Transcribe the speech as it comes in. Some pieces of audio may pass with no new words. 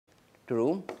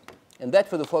True. And that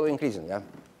for the following reason. Yeah?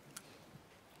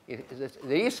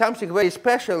 There is something very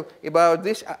special about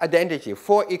this identity,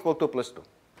 4 equal 2 plus 2.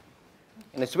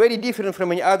 And it's very different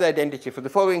from any other identity for the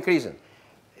following reason.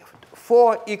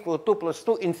 4 equal 2 plus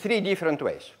 2 in 3 different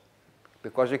ways.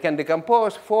 Because you can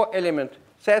decompose 4-element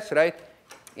sets, right,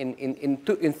 in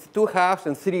two halves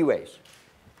in 3 ways.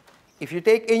 If you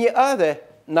take any other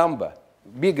number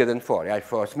bigger than 4, right,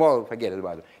 for small, forget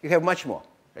about it, you have much more.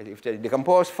 Right? If you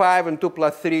decompose 5 and 2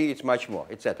 plus 3, it's much more,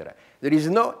 etc. There is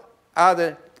no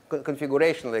other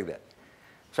configuration like that.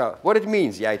 So what it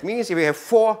means, yeah, it means if you have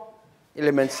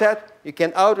 4-element set, you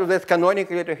can out of that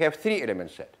canonically to have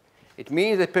 3-element set. It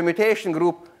means that permutation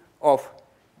group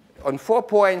on 4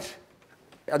 points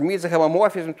admits a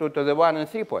homomorphism to the 1 and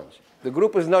 3 points. The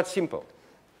group is not simple.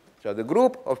 So the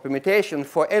group of permutation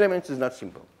for elements is not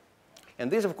simple. And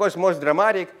this, of course, most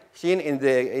dramatic seen in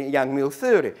the Young-Mill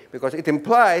theory, because it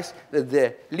implies that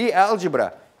the Lie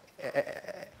algebra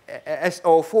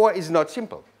SO4 is not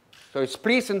simple. So it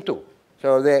splits in 2.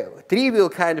 So the trivial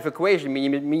kind of equation,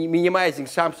 minimizing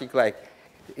something like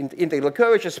integral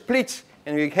curvature, splits,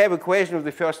 and we have equation of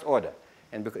the first order.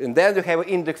 And then you have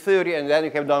index theory, and then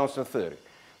you have Donaldson theory.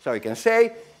 So you can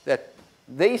say that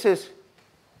this is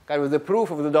kind of the proof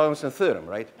of the Donaldson theorem,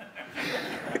 right?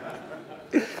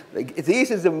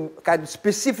 This is the kind of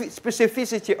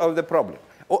specificity of the problem.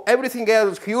 Everything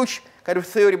else is huge kind of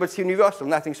theory, but it's universal,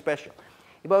 nothing special.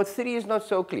 About 3 is not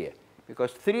so clear,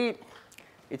 because 3,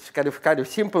 it's kind of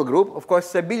simple group. Of course,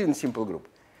 it's a abelian simple group.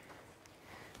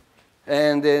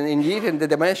 And indeed, in the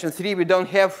dimension 3, we don't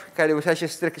have kind of such a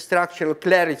structural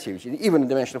clarity. Even in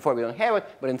dimension 4, we don't have it,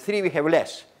 but in 3, we have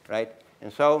less, right?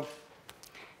 And so,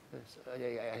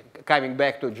 coming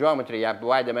back to geometry,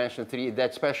 why dimension 3 is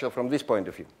that special from this point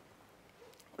of view?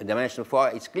 In dimension 4,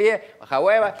 it's clear.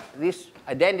 However, this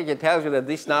identity tells you that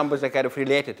these numbers are kind of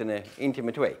related in an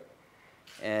intimate way.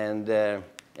 And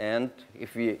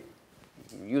if we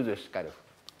use this kind of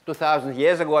 2,000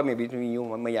 years ago, maybe we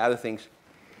knew many other things,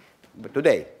 but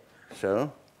today.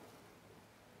 So,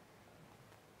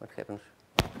 what happens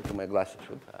to my glasses?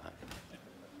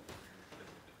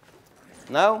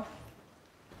 Now,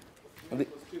 3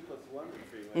 equals 2 plus 1 and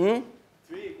 3, right?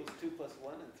 3 equals 2 plus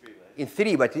 1 and 3, right? In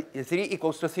 3, but 3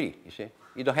 equals to 3, you see?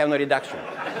 You don't have no reduction.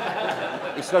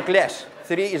 It's not less.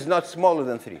 3 is not smaller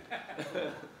than 3.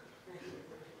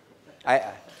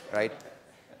 Right?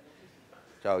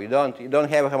 So you don't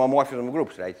have a homomorphism of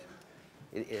groups, right?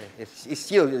 It's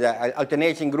still the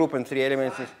alternating group in 3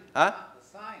 elements. Huh? The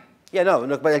sign. Yeah, no,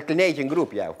 but alternating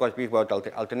group, yeah. Of course,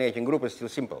 alternating group is still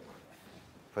simple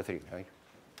for 3, right?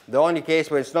 The only case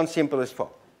where it's not simple is 4.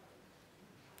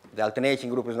 The alternating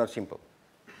group is not simple.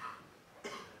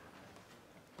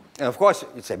 And of course,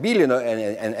 it's abelian,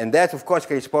 and that, of course,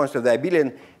 corresponds to the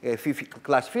abelian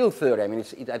class field theory. I mean,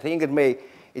 I think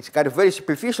it's kind of very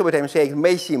superficial what I'm saying. It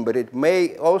may seem, but it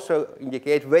may also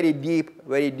indicate very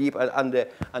deep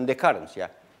undercurrents. Yeah,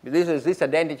 this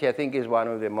identity, I think, is one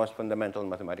of the most fundamental in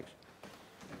mathematics.